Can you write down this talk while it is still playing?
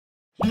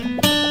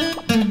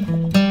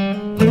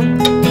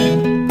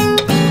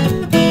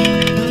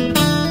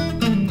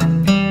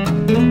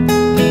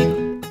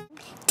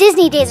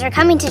Disney days are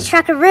coming to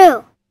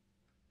Trekaroo.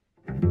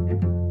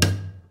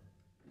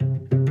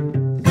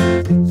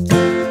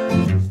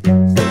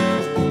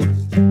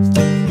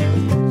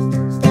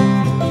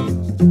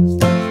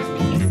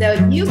 So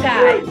you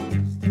guys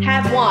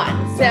have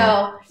won.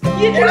 So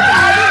you can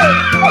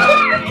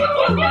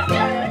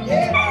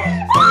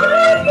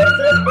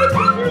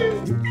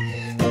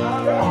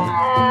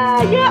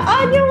you're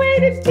on your way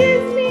to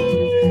Disney.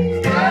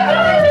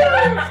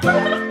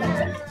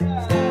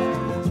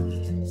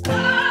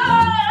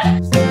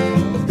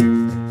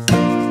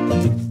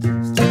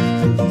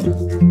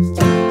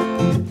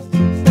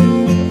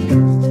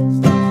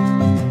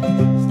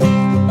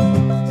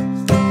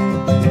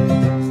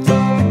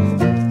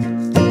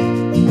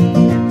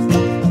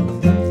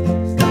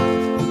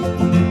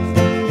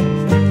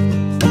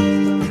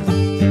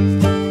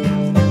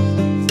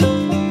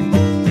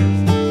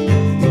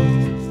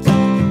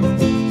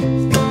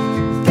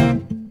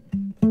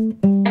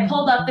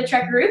 Up the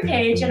Trekaroo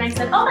page and I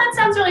said, oh, that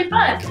sounds really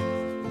fun.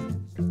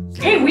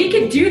 Hey, we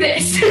could do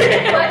this.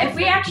 But if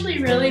we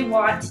actually really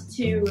want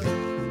to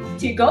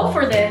go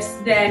for this,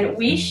 then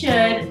we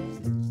should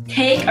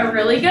take a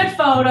really good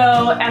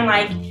photo and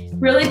like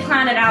really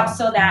plan it out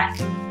so that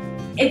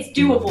it's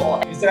doable.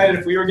 We decided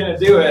if we were gonna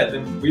do it,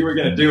 then we were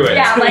gonna do it.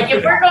 Yeah, like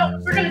if we're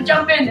gonna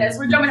jump in this,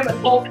 we're jumping in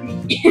with both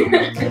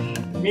feet.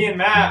 Me and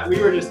Matt,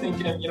 we were just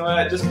thinking, you know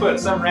what, just put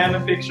some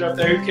random picture up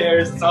there, who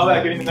cares? It's all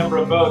about getting the number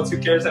of votes, who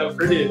cares how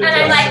pretty it is? And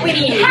I'm like, we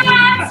need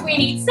hats, we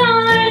need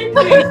sun.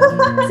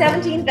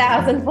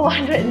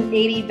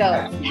 17,480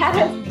 votes. That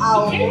is a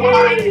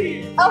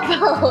lot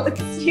of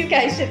votes. You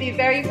guys should be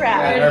very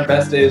proud. Yeah, and our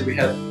best days, we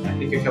had, I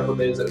think, a couple of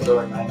days that was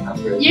over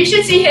 900. You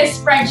should see his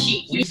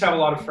spreadsheet. We just have a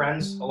lot of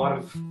friends, a lot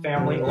of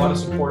family, a lot of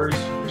supporters.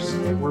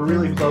 We're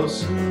really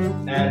close,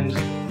 and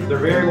they're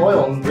very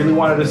loyal and really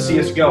wanted to see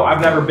us go.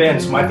 I've never been,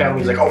 so my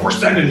family's like, oh, we're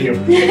sending you.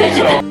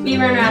 So we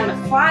ran around with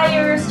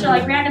flyers to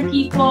like random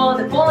people,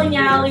 the bowling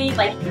alley.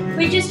 Like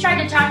we just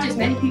tried to talk to as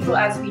many people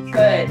as we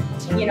could,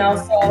 you know,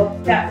 so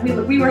that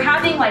we were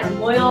having like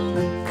loyal,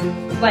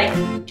 like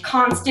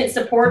constant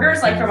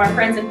supporters, like from our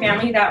friends and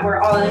family that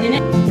were all in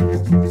it.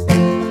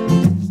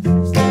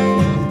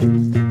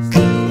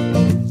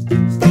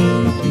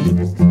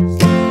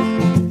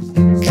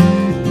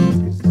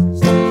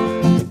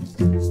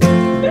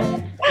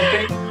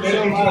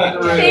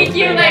 Thank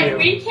you, like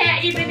we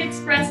can't even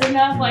express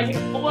enough like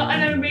what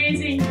an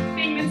amazing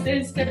thing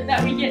this is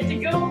that we get to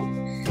go.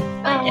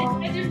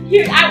 It's just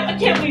huge. I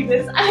can't believe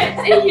this.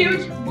 It's a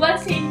huge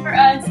blessing for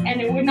us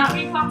and it would not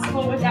be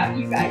possible without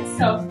you guys.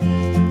 So